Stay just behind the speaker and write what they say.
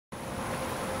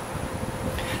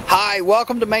Hi,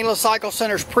 welcome to Mainland Cycle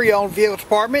Center's pre-owned vehicle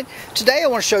department. Today I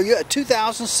want to show you a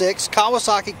 2006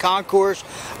 Kawasaki Concours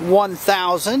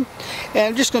 1000. And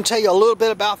I'm just going to tell you a little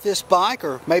bit about this bike,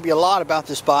 or maybe a lot about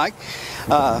this bike,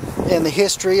 and the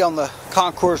history on the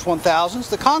Concours 1000s.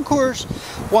 The Concours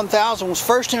 1000 was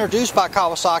first introduced by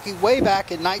Kawasaki way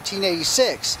back in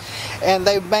 1986. And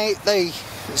they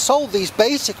sold these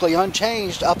basically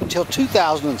unchanged up until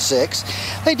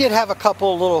 2006. They did have a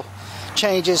couple little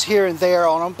changes here and there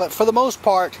on them, but for the most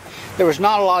part there was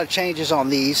not a lot of changes on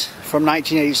these from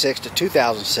 1986 to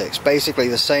 2006. Basically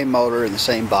the same motor and the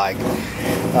same bike,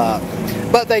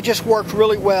 but they just worked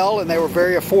really well and they were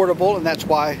very affordable, and that's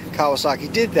why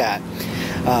Kawasaki did that.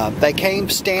 They came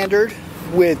standard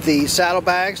with the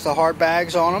saddlebags, the hard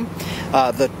bags on them.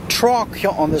 The trunk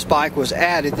on this bike was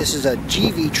added. This is a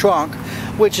GV trunk,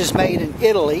 which is made in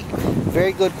Italy.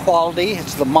 Very good quality.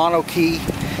 It's the monokey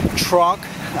trunk.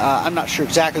 I'm not sure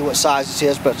exactly what size this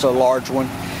is, but it's a large one.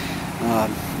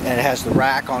 And it has the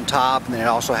rack on top, and then it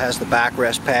also has the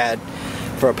backrest pad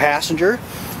for a passenger.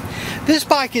 This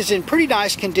bike is in pretty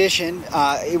nice condition.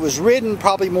 It was ridden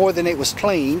probably more than it was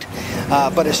cleaned,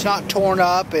 but it's not torn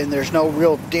up and there's no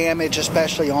real damage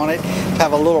especially on it.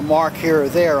 Have a little mark here or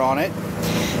there on it.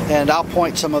 And I'll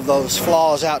point some of those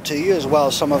flaws out to you, as well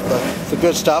as some of the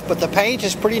good stuff. But the paint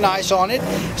is pretty nice on it.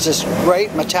 It's this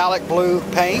great metallic blue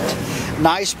paint.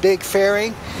 Nice big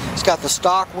fairing. It's got the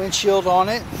stock windshield on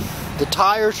it. The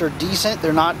tires are decent.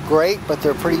 They're not great, but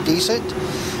they're pretty decent.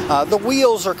 The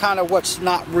wheels are kind of what's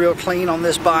not real clean on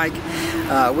this bike.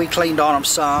 We cleaned on them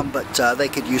some, but they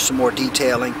could use some more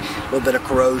detailing. A little bit of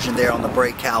corrosion there on the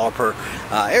brake caliper.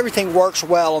 Everything works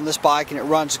well on this bike and it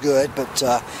runs good, but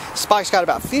this bike's got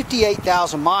about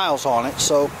 58,000 miles on it.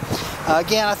 So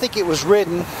again, I think it was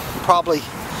ridden probably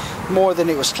more than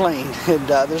it was cleaned, and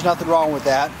there's nothing wrong with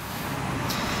that.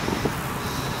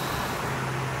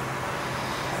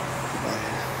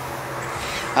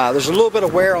 There's a little bit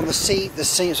of wear on the seat.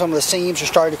 Some of the seams are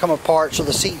starting to come apart, so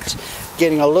the seat's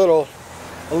getting a little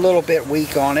bit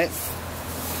weak on it.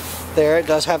 There, it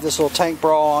does have this little tank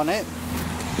bra on it.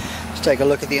 Let's take a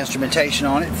look at the instrumentation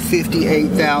on it.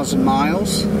 58,000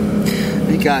 miles.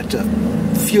 We got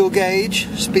fuel gauge,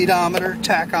 speedometer,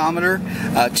 tachometer,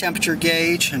 temperature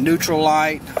gauge, neutral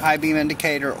light, high beam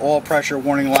indicator, oil pressure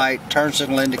warning light, turn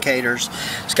signal indicators.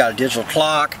 It's got a digital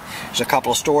clock. There's a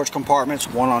couple of storage compartments,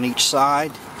 one on each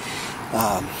side.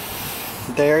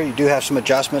 There, you do have some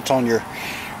adjustments on your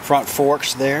front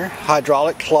forks there.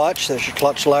 Hydraulic clutch, there's your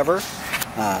clutch lever.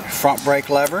 Front brake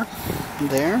lever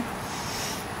there.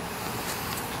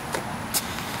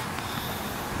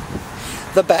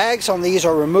 The bags on these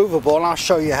are removable, and I'll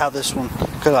show you how this one,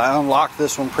 because I unlocked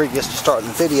this one previous to starting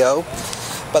the video.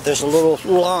 But there's a little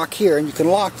lock here, and you can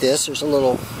lock this. There's a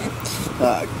little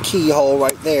keyhole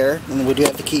right there, and then we do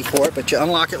have the key for it, but you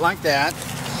unlock it like that.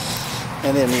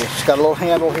 And then it's got a little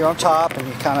handle here on top, and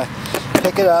you kind of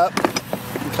pick it up.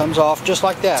 It comes off just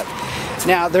like that.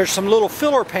 Now there's some little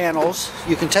filler panels.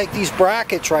 You can take these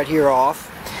brackets right here off,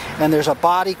 and there's a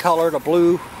body colored, a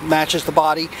blue matches the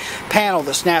body panel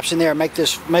that snaps in there and makes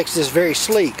this very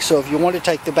sleek. So if you want to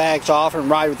take the bags off and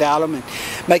ride without them and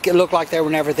make it look like they were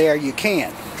never there, you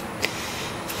can.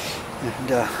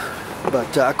 And,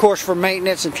 but of course, for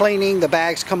maintenance and cleaning, the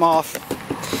bags come off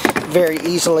very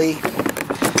easily,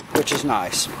 which is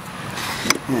nice.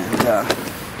 And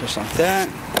just like that.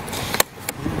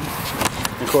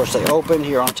 And of course, they open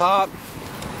here on top,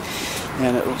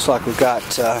 and it looks like we've got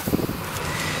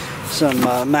some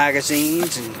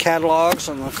magazines and catalogs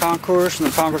on the Concours and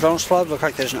the Concours Owners Club. Looks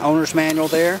like there's an owner's manual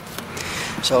there,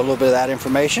 so a little bit of that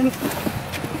information.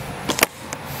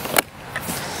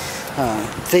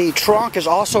 The trunk is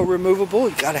also removable.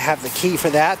 You've got to have the key for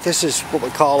that. This is what we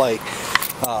call a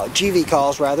GV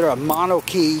calls rather a mono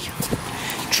key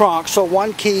trunk. So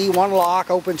one key, one lock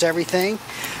opens everything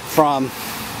from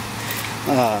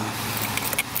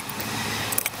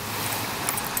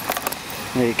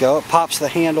there you go. It pops the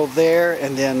handle there,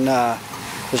 and then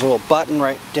there's a little button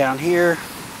right down here.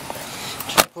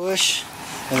 Just push,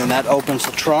 and then that opens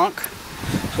the trunk.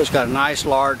 So it's got a nice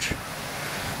large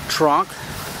trunk.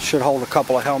 Should hold a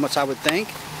couple of helmets, I would think.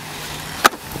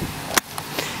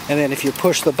 And then if you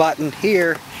push the button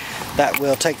here, that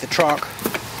will take the trunk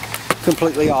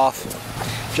completely off,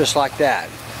 just like that.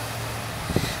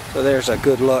 So there's a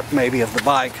good look maybe of the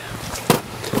bike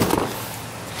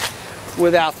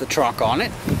without the trunk on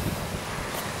it.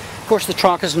 Of course, the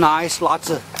trunk is nice,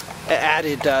 lots of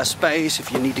added space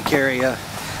if you need to carry a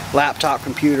laptop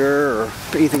computer or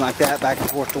anything like that back and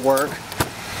forth to work.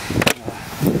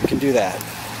 You can do that.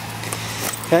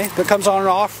 Okay, but it comes on and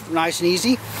off nice and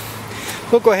easy.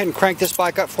 We'll go ahead and crank this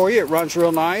bike up for you. It runs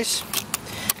real nice.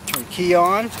 Turn the key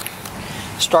on.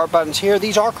 Start button's here.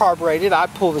 These are carbureted. I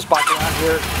pulled this bike around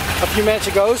here a few minutes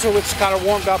ago, so it's kind of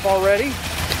warmed up already.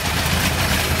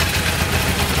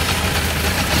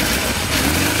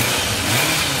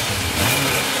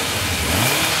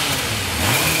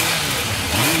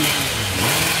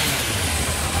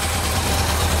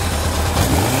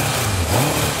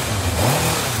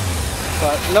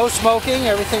 But no smoking,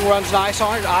 everything runs nice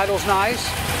on it, idles nice.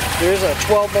 There's a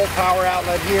 12-volt power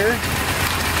outlet here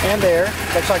and there.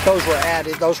 Looks like those were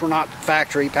added, those were not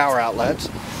factory power outlets.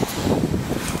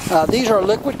 These are a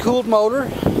liquid cooled motor,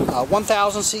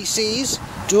 1000 cc's,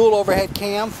 dual overhead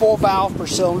cam, 4 valve per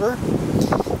cylinder,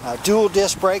 dual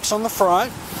disc brakes on the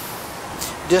front,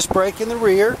 disc brake in the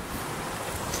rear.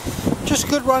 Just a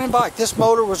good running bike. This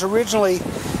motor was originally,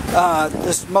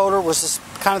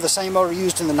 kind of the same motor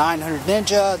used in the 900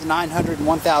 Ninja, the 900 and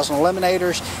 1000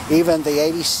 Eliminators, even the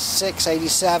 86,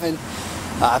 87,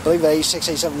 I believe the 86,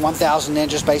 87, 1000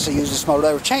 Ninjas basically used this motor.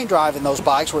 They were chain drive in those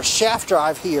bikes, where it's shaft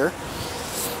drive here.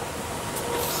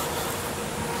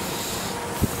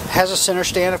 Has a center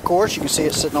stand, of course. You can see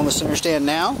it sitting on the center stand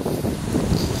now.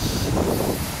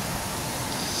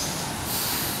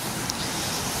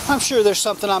 I'm sure there's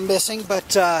something I'm missing,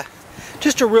 but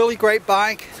just a really great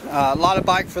bike. A lot of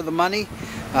bike for the money.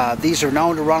 These are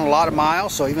known to run a lot of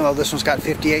miles, so even though this one's got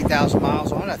 58,000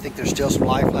 miles on it, I think there's still some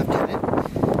life left in it.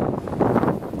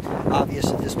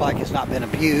 Obviously this bike has not been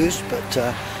abused, but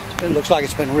it looks like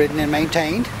it's been ridden and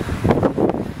maintained.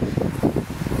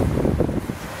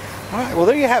 Alright, well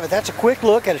there you have it. That's a quick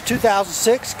look at a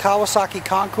 2006 Kawasaki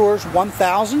Concours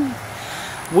 1000.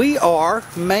 We are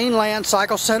Mainland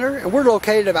Cycle Center, and we're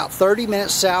located about 30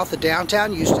 minutes south of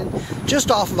downtown Houston, just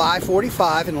off of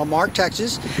I-45 in LaMarque,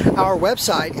 Texas. Our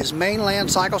website is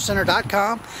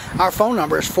mainlandcyclecenter.com. Our phone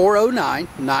number is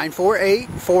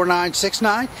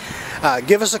 409-948-4969.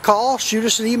 Give us a call, shoot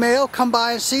us an email, come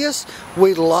by and see us.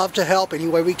 We'd love to help any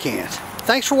way we can.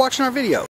 Thanks for watching our video.